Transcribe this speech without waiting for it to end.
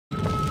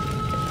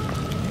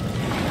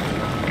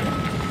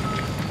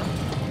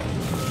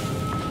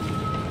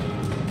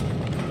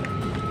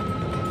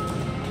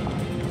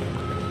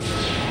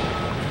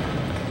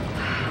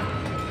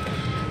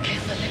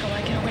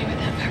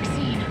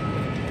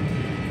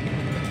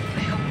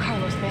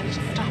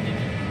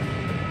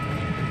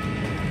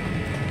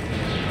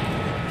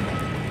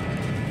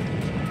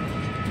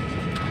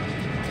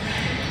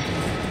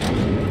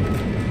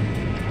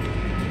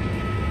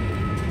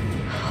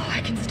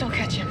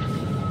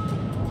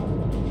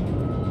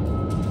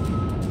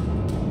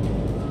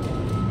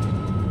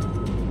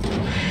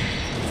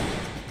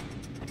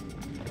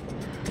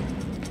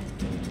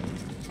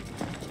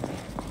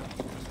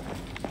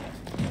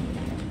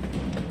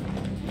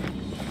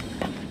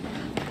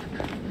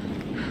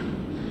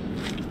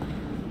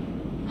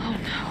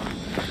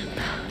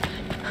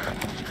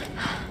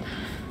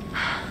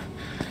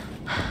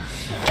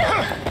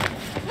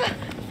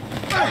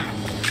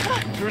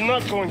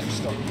not going to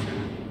stop.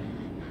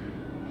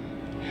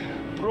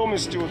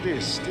 Promised you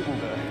this,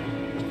 didn't I?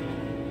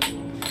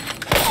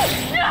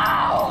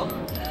 No!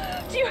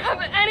 Do you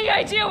have any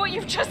idea what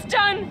you've just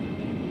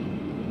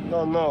done?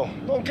 No,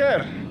 don't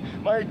care.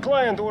 My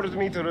client ordered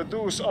me to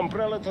reduce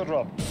Umbrella to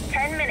rubble.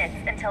 10 minutes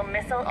until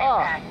missile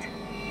impact.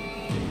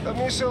 The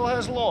missile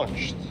has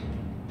launched.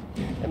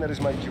 And that is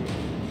my cue.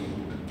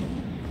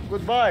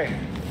 Goodbye,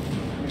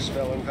 Miss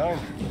Valentine.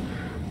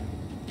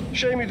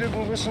 Shame you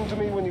didn't listen to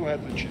me when you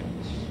had the chance.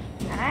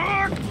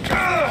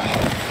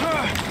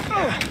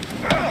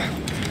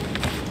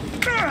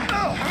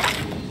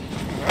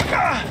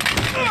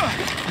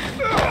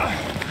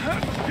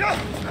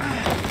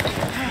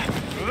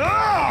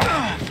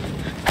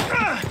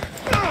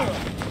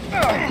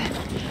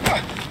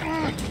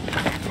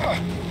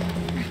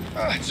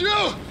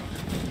 Jill!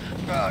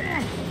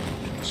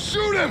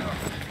 Shoot him!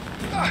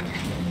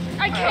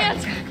 I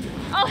can't!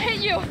 I'll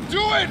hit you!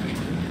 Do it!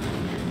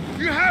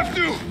 You have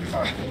to!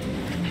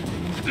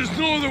 There's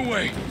no other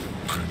way.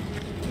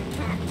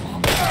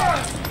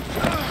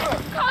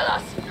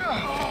 Carlos!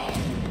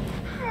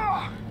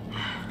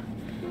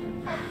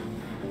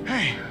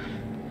 Hey,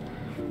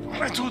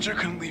 I told you I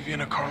couldn't leave you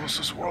in a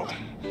Carlos's world.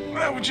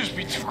 That would just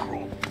be too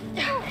cruel.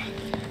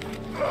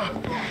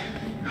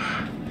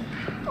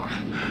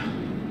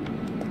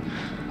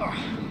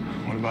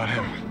 What about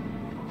him?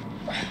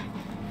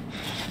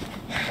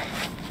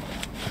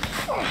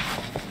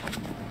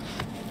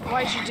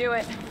 Why'd you do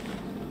it?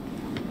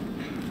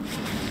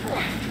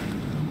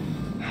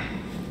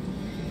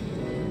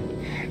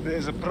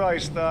 There's a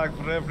price tag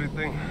for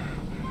everything.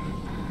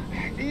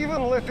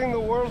 Even letting the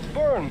world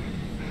burn.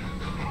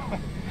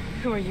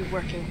 Who are you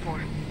working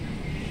for?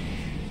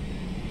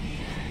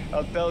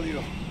 I'll tell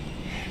you,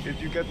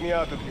 if you get me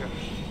out of here.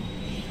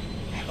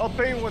 I'll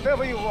pay you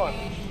whatever you want.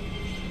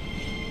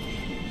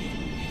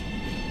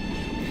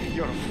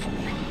 You're a fool.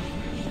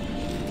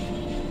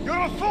 You're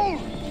a fool!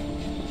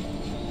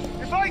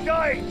 If I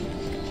die,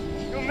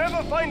 you'll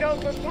never find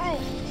out the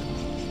truth.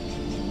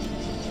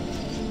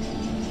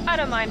 I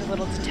don't mind a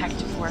little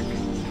detective work.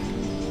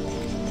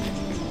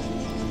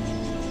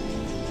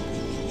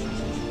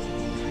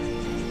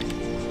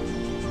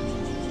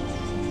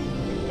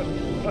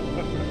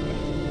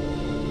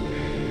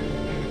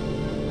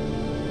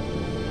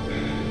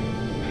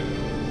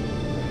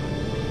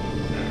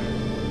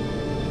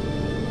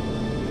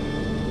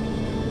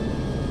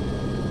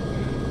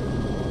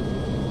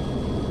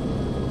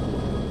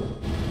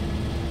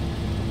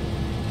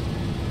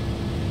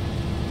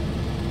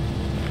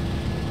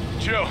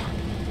 Jill,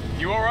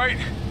 you all right?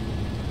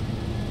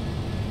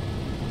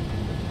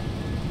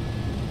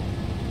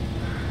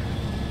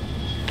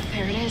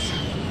 There it is.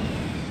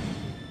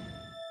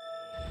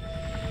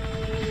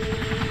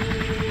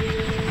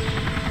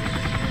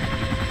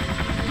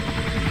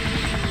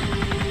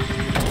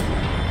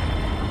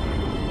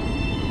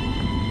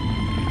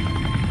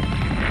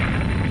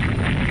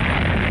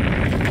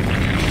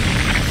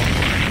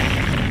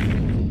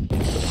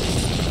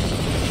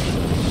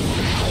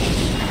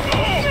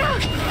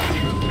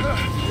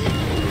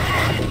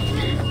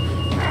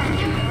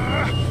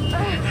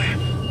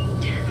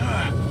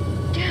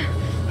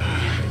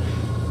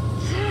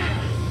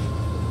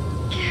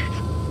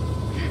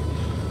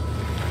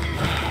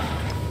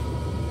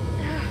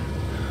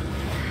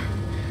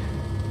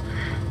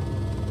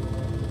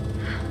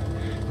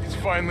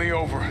 Finally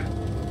over.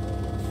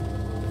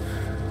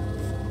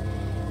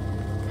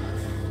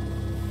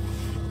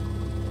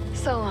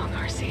 So long,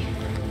 RC.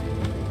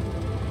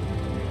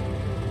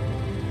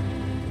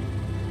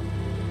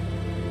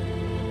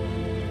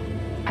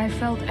 I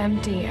felt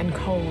empty and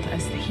cold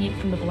as the heat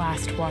from the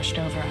blast washed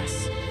over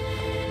us.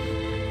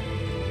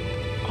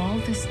 All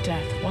this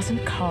death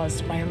wasn't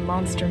caused by a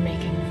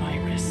monster-making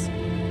virus.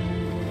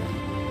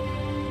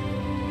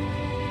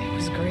 It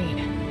was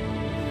greed.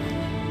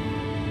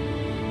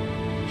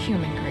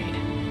 Human greed.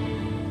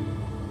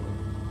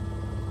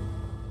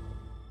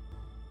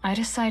 I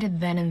decided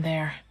then and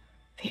there,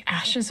 the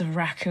ashes of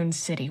Raccoon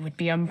City would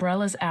be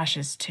Umbrella's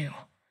ashes too.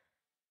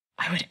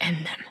 I would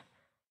end them,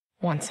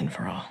 once and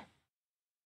for all.